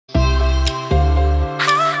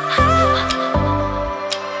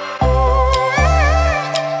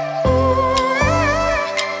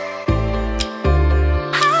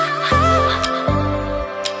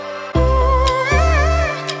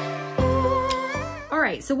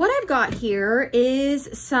right, so what I've got here is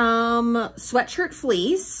some sweatshirt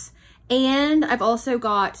fleece, and I've also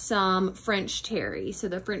got some French terry. So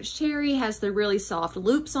the French terry has the really soft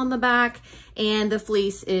loops on the back, and the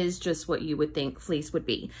fleece is just what you would think fleece would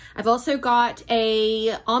be. I've also got a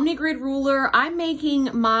Omnigrid ruler. I'm making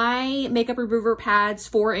my makeup remover pads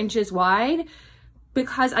 4 inches wide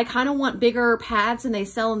because I kind of want bigger pads than they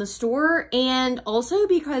sell in the store, and also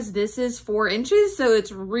because this is 4 inches, so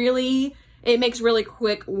it makes really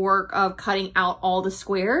quick work of cutting out all the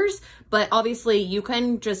squares. But obviously you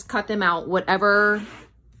can just cut them out whatever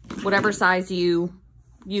size you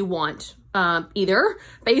want, either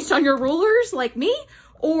based on your rulers like me,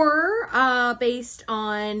 or based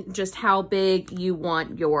on just how big you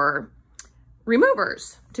want your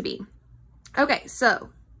removers to be. Okay, so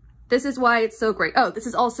this is why it's so great. Oh, this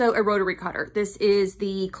is also a rotary cutter. This is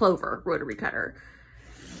the Clover rotary cutter.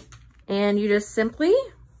 And you just simply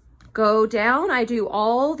go down. I do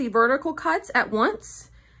all the vertical cuts at once,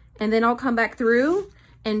 and then I'll come back through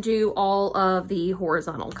and do all of the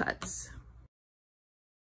horizontal cuts.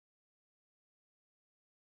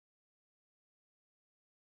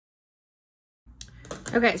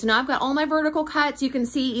 Okay, so now I've got all my vertical cuts. You can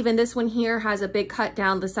see even this one here has a big cut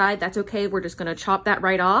down the side. That's okay, we're just gonna chop that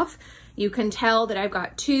right off. You can tell that I've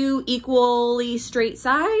got 2 equally straight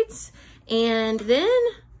sides, and then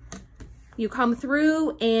you come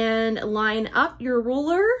through and line up your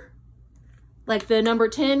ruler, like the number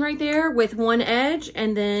 10 right there, with one edge,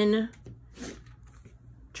 and then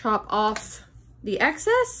chop off the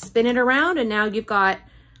excess, spin it around, and now you've got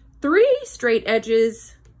 3 straight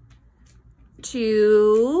edges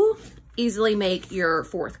to easily make your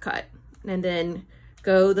 4th cut. And then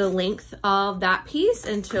go the length of that piece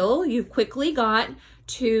until you've quickly got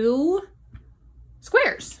 2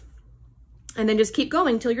 squares. And then just keep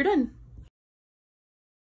going till you're done.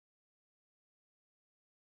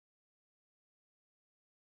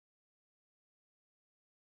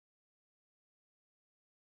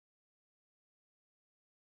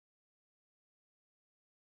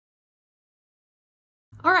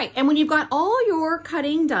 All right, and when you've got all your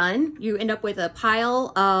cutting done, you end up with a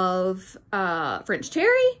pile of French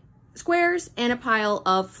terry squares and a pile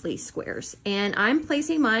of fleece squares. And I'm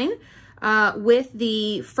placing mine with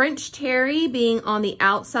the French terry being on the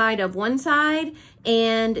outside of one side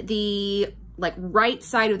and the right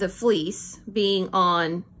side of the fleece being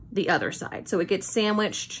on the other side. So it gets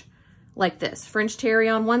sandwiched like this, French terry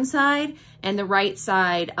on one side and the right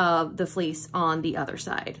side of the fleece on the other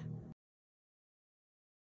side.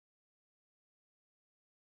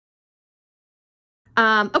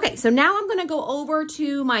 Okay, so now I'm gonna go over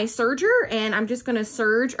to my serger, and I'm just gonna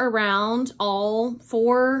serge around all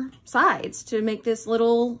 4 sides to make this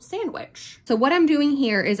little sandwich. So what I'm doing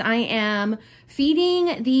here is I am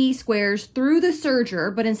feeding the squares through the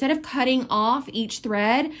serger, but instead of cutting off each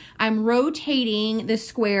thread, I'm rotating the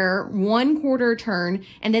square 1/4 turn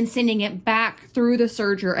and then sending it back through the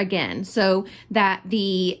serger again, so that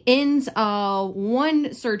the ends of one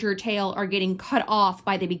serger tail are getting cut off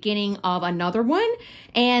by the beginning of another one.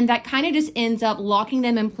 And that kind of just ends up locking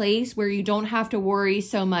them in place where you don't have to worry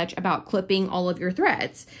so much about clipping all of your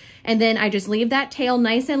threads. And then I just leave that tail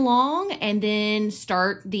nice and long and then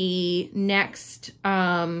start the next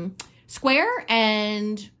square.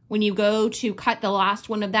 And when you go to cut the last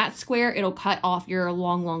one of that square, it'll cut off your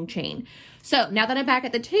long chain. So now that I'm back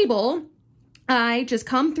at the table, I just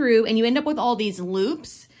come through and you end up with all these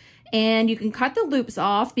loops, and you can cut the loops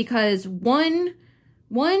off because one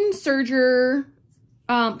serger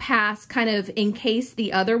pass kind of encase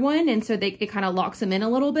the other one, and so it kind of locks them in a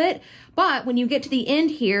little bit. But when you get to the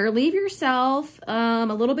end here, leave yourself a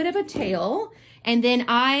little bit of a tail. And then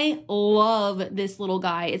I love this little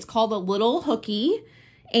guy. It's called a little hooky.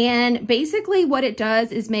 And basically what it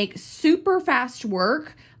does is make super fast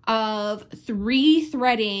work of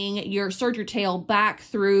 3-threading your serger tail back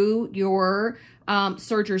through your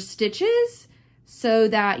serger stitches, so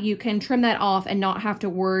that you can trim that off and not have to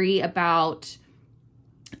worry about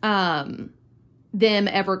them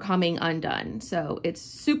ever coming undone. So it's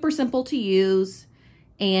super simple to use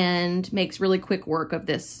and makes really quick work of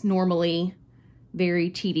this normally very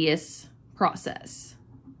tedious process.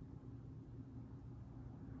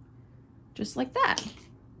 Just like that.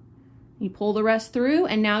 You pull the rest through,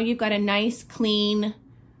 and now you've got a nice clean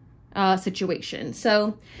situation.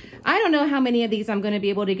 So I don't know how many of these I'm going to be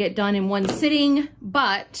able to get done in one sitting,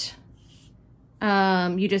 but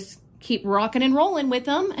you just keep rocking and rolling with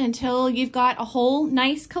them until you've got a whole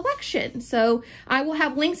nice collection. So I will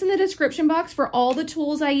have links in the description box for all the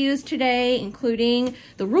tools I used today, including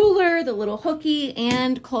the ruler, the little hooky,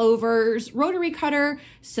 and Clover's rotary cutter.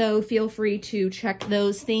 So feel free to check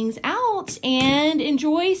those things out and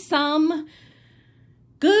enjoy some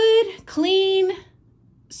good, clean,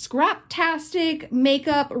 scraptastic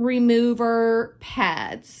makeup remover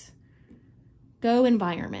pads. Go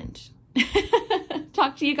environment.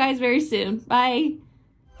 Talk to you guys very soon. Bye.